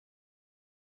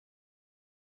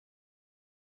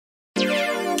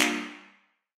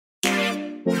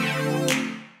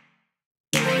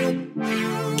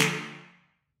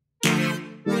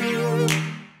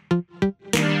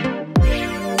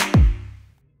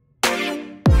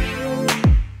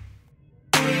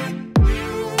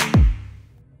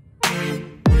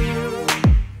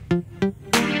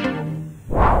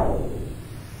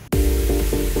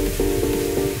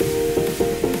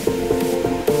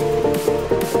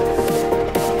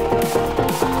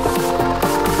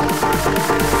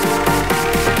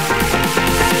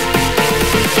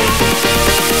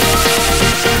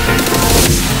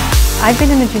I've been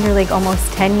in the Junior League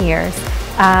almost 10 years.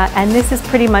 And this is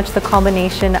pretty much the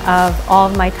culmination of all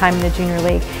of my time in the Junior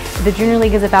League. The Junior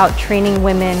League is about training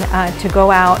women to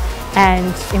go out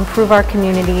and improve our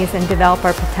communities and develop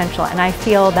our potential. And I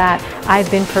feel that I've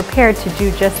been prepared to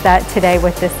do just that today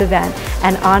with this event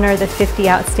and honor the 50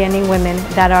 outstanding women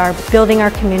that are building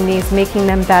our communities, making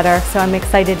them better. So I'm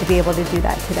excited to be able to do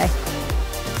that today.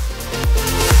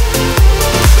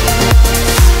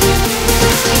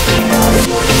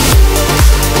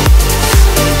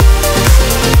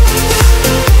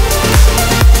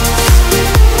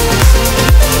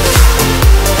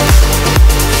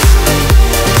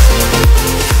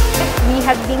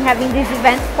 Having this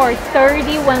event for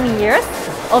 31 years.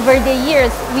 Over the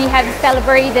years, we have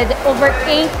celebrated over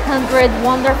 800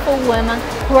 wonderful women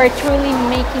who are truly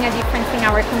making a difference in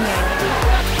our community.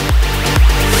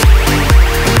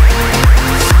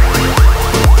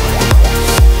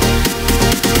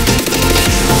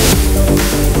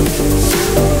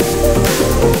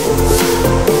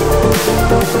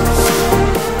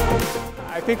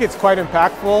 I think it's quite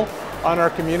impactful on our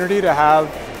community to have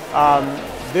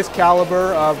this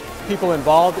caliber of people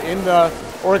involved in the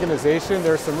organization.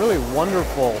 There's some really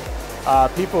wonderful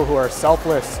people who are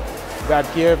selfless, that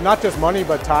give not just money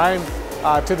but time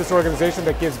to this organization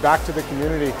that gives back to the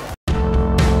community.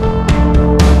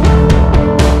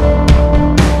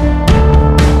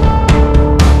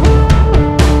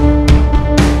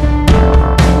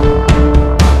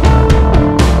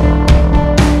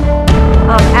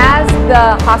 As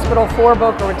the Hospital for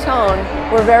Boca Raton,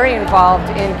 we're very involved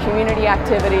in community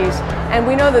activities, and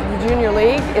we know that the Junior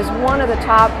League is one of the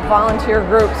top volunteer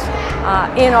groups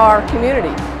in our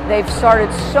community. They've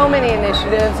started so many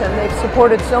initiatives and they've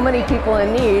supported so many people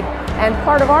in need, and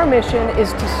part of our mission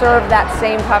is to serve that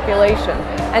same population.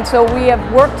 And so we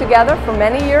have worked together for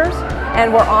many years,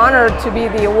 and we're honored to be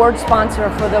the award sponsor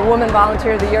for the Women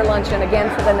Volunteer of the Year Luncheon again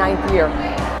for the 9th year.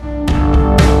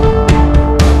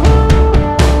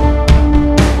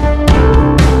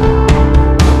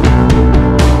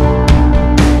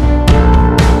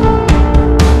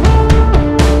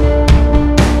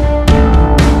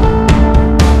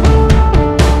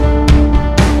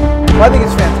 I think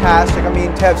it's fantastic. I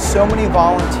mean, to have so many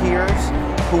volunteers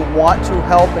who want to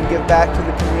help and give back to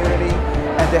the community,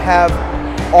 and to have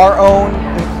our own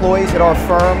employees at our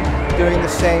firm doing the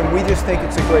same, we just think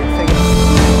it's a great thing.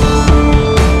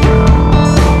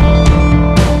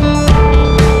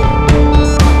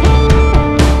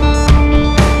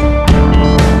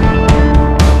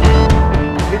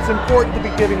 It's important to be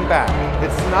giving back.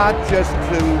 It's not just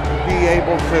to be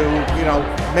able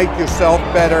to, make yourself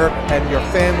better and your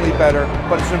family better,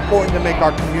 but it's important to make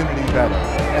our community better.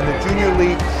 And the Junior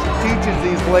League teaches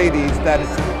these ladies that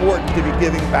it's important to be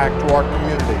giving back to our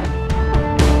community.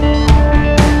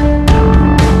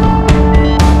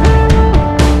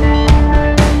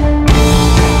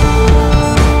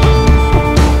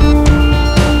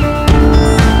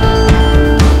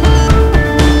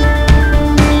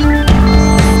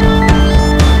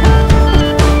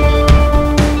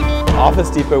 Office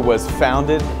Depot was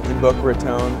founded in Boca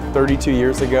Raton 32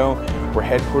 years ago. We're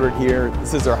headquartered here.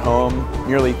 This is our home.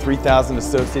 Nearly 3,000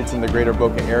 associates in the greater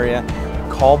Boca area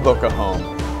call Boca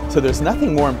home. So there's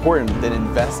nothing more important than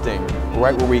investing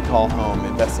right where we call home,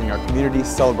 investing in our community,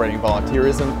 celebrating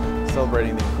volunteerism,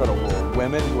 celebrating the incredible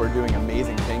women who are doing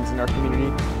amazing things in our community.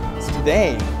 So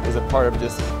today is a part of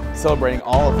just celebrating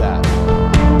all of that.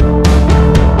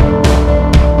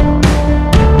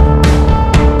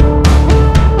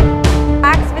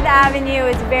 Avenue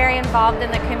is very involved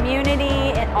in the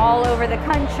community and all over the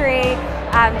country,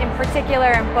 in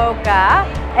particular in Boca.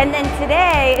 And then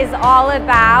today is all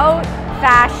about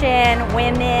fashion,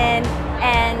 women,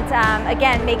 and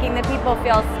again, making the people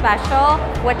feel special.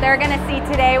 What they're going to see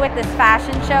today with this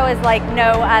fashion show is like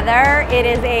no other. It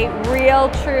is a real,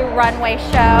 true runway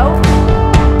show.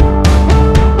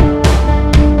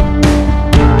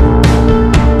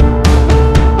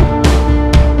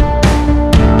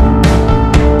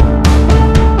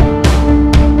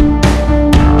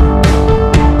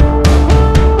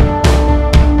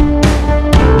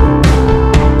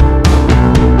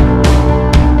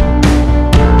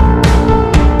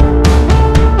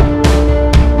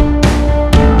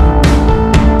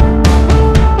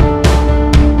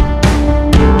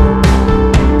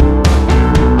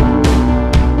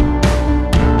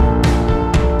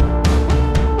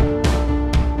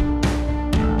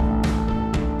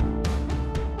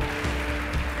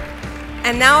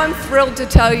 And now I'm thrilled to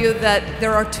tell you that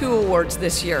there are 2 awards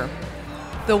this year: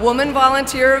 the Woman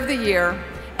Volunteer of the Year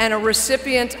and a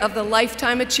recipient of the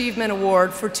Lifetime Achievement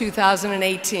Award for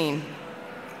 2018.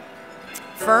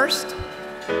 First,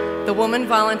 the Woman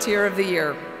Volunteer of the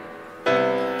Year.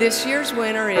 This year's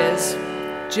winner is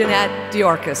Jeanette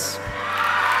Diorcas.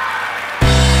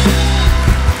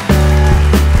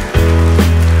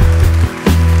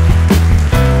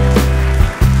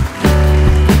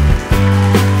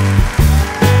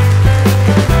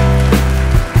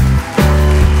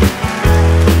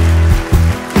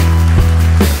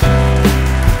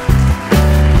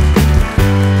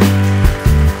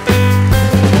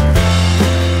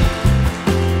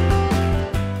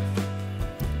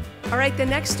 All right, the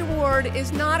next award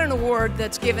is not an award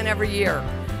that's given every year.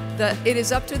 It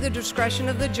is up to the discretion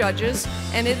of the judges,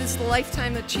 and it is the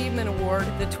Lifetime Achievement Award.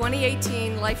 The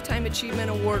 2018 Lifetime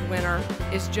Achievement Award winner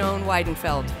is Joan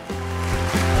Weidenfeld.